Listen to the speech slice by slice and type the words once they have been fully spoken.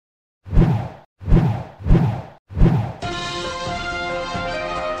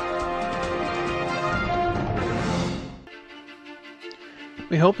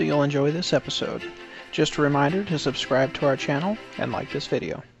We hope that you'll enjoy this episode. Just a reminder to subscribe to our channel and like this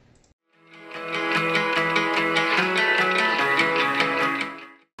video.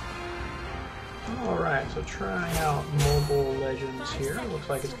 Alright, so trying out Mobile Legends here. Looks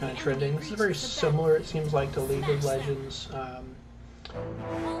like it's kind of trending. This is very similar, it seems like, to League of Legends.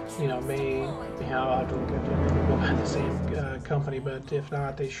 You know, I'll have to look into it, maybe go by the same company, but if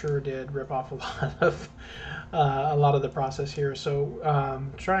not, they sure did rip off a lot of the process here. So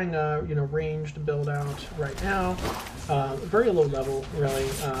trying ranged build out right now, very low level really,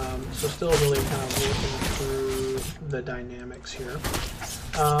 so still really kind of working through the dynamics here.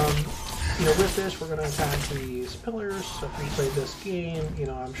 With this, we're going to attack these pillars. So if you played this game,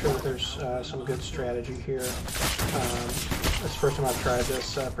 I'm sure that there's some good strategy here. It's the first time I've tried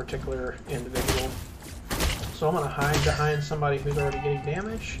this particular individual. So I'm going to hide behind somebody who's already getting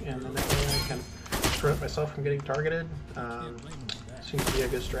damage, and then that way I can prevent myself from getting targeted. Seems to be a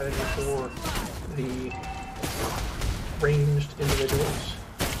good strategy for the ranged individuals.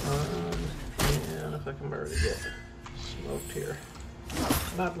 And if I can already get smoked here.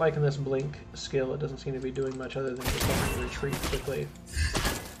 Not liking this blink skill. It doesn't seem to be doing much other than just letting me retreat quickly.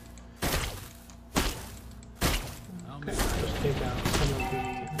 Okay, I'll just take out some of the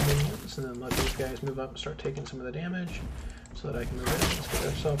minions and then let these guys move up and start taking some of the damage so that I can move in. Let's get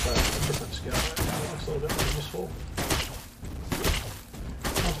ourselves a different skill. That looks a little bit more useful.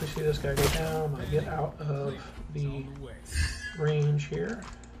 Once we see this guy go down, I get out of the range here.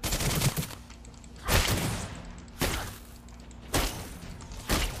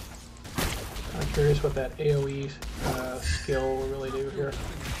 I'm curious what that AoE skill will really do here.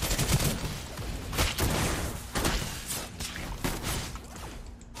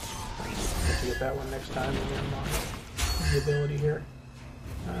 Have to get that one next time and unlock the ability here.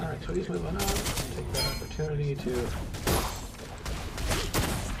 Alright, so he's moving up. Take that opportunity to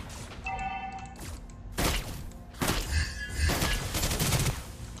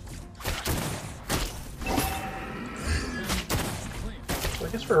I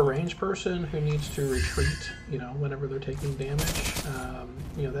guess for a ranged person who needs to retreat, whenever they're taking damage,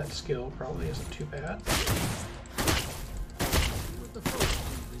 that skill probably isn't too bad.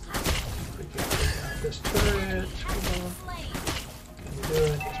 We can take out this turret. Can we do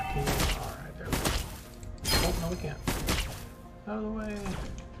it? Yes, we can. Alright, there we go. Oh, no, we can't. Out of the way.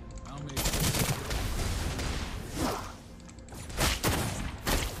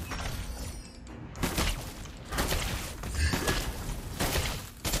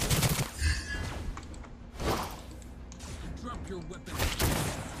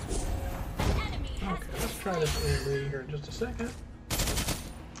 Okay, let's try this AoE here in just a second.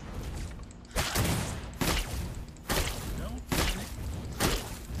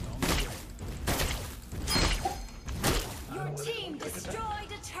 Your team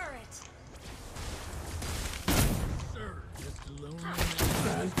destroyed a turret.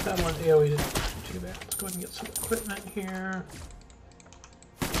 Alright, that one AoE didn't do too bad. Let's go ahead and get some equipment here.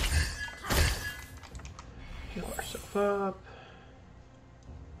 Heal ourselves up.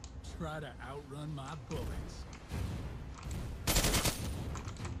 Try to outrun my bullets.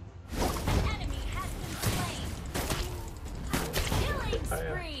 Enemy has been slain. Killing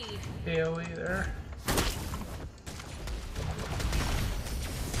spree. AoE there.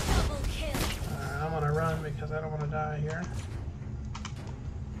 Double kill. Alright, I'm gonna run because I don't want to die here.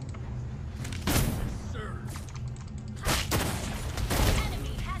 Sir.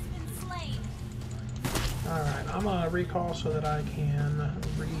 Enemy has been slain. Alright, I'm gonna recall so that I can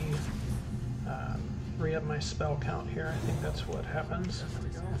re-up my spell count here. I think that's what happens. There we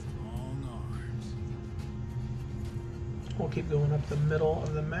go. We'll keep going up the middle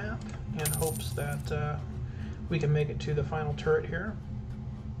of the map in hopes that we can make it to the final turret here.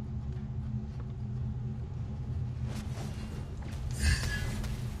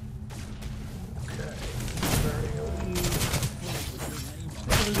 Okay,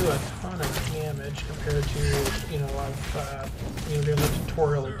 doesn't do a ton of damage compared to, I've during the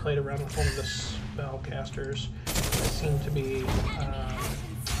tutorial I played around with one of the spellcasters that seemed to be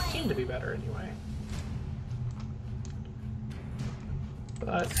better anyway.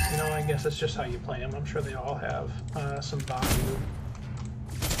 But, I guess it's just how you play them. I'm sure they all have some value.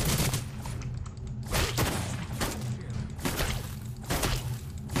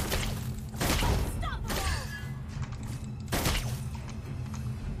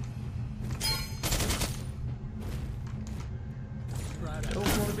 Don't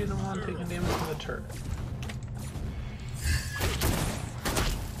want to be the one taking damage from the turret.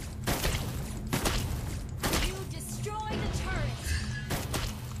 You destroyed the turret.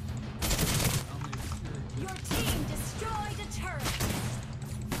 Your team destroyed a turret.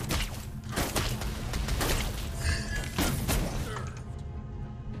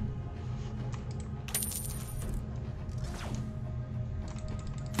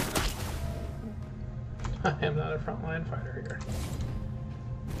 I am not a frontline fighter here.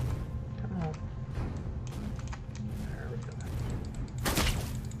 Come on. There we go.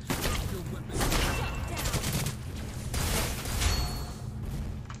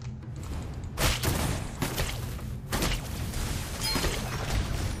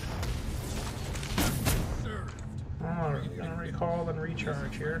 I'm gonna recall and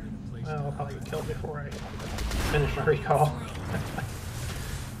recharge here. Well, I'll probably get killed before I finish my recall.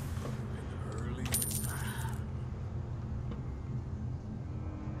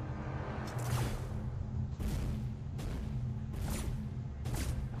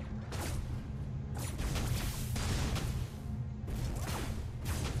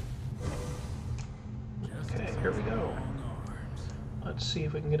 Okay, here we go. Let's see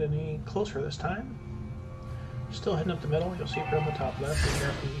if we can get any closer this time. Still heading up the middle. You'll see from the top left, we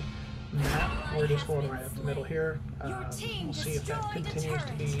got the map. We're just going right up the middle here. We'll see if that continues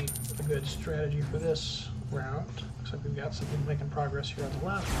to be a good strategy for this round. Looks like we've got some people making progress here on the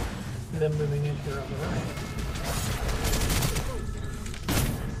left, and then moving in here on the right.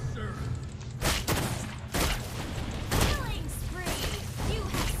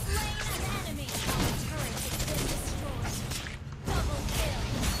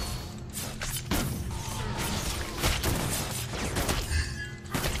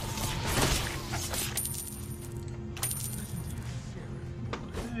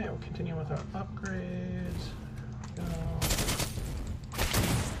 We'll continue with our upgrades. Go.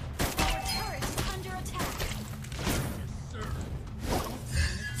 Our turret is under attack.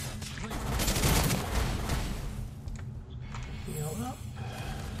 Heal up.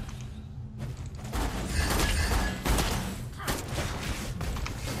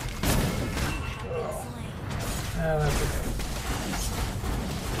 Oh. That's okay.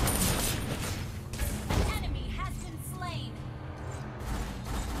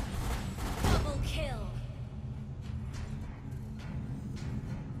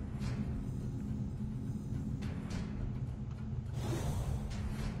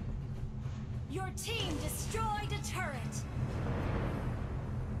 Your team destroyed a turret.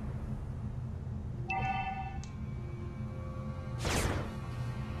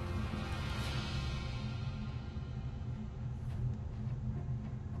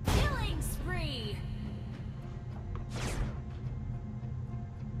 Killing spree.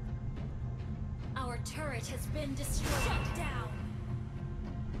 Our turret has been destroyed. Shut down.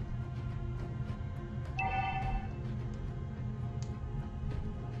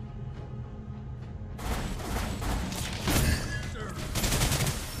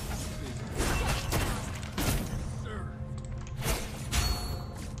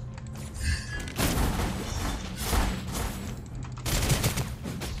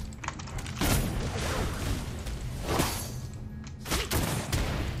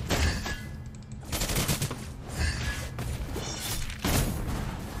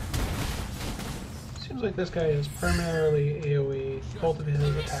 Seems like this guy is primarily AoE. Both of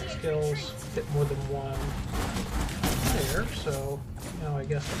his attack skills hit more than one player, so you know, I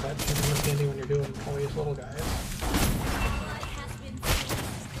guess that comes in handy when you're doing all these little guys.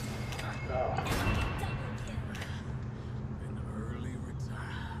 Oh.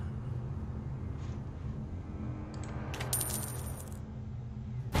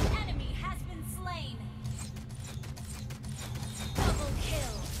 Enemy has been slain. Double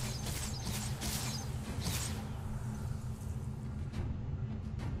kill.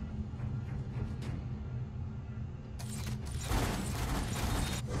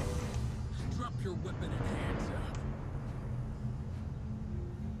 Your weapon and hands up.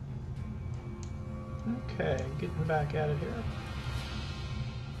 Okay, getting back at it here.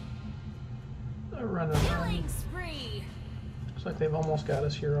 Run. Killing spree. Looks like they've almost got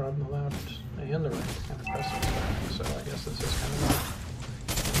us here on the left and the right. Kind of pressing back, so I guess this is kind of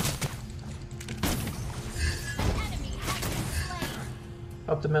Enemy has been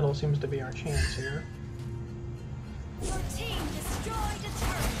slain. up the middle seems to be our chance here. Your team destroyed a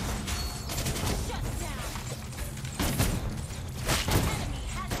turret. Shut down. Enemy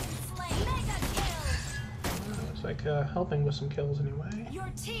has been slain. Mega kill. Looks like helping with some kills anyway. Your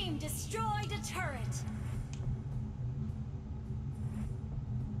team destroyed a turret.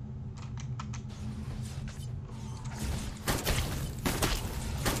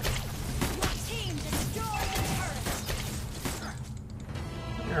 Your team destroyed a turret.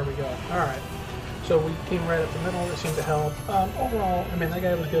 There we go. Alright. So we came right up the middle. It seemed to help. Overall, I mean, that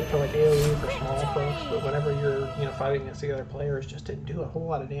guy was good for like AoE for small folks, but whenever you're, you know, fighting against the other players, just didn't do a whole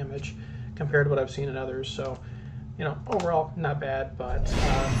lot of damage compared to what I've seen in others. So, you know, overall, not bad, but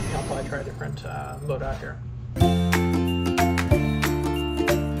I'll probably try a different loadout here.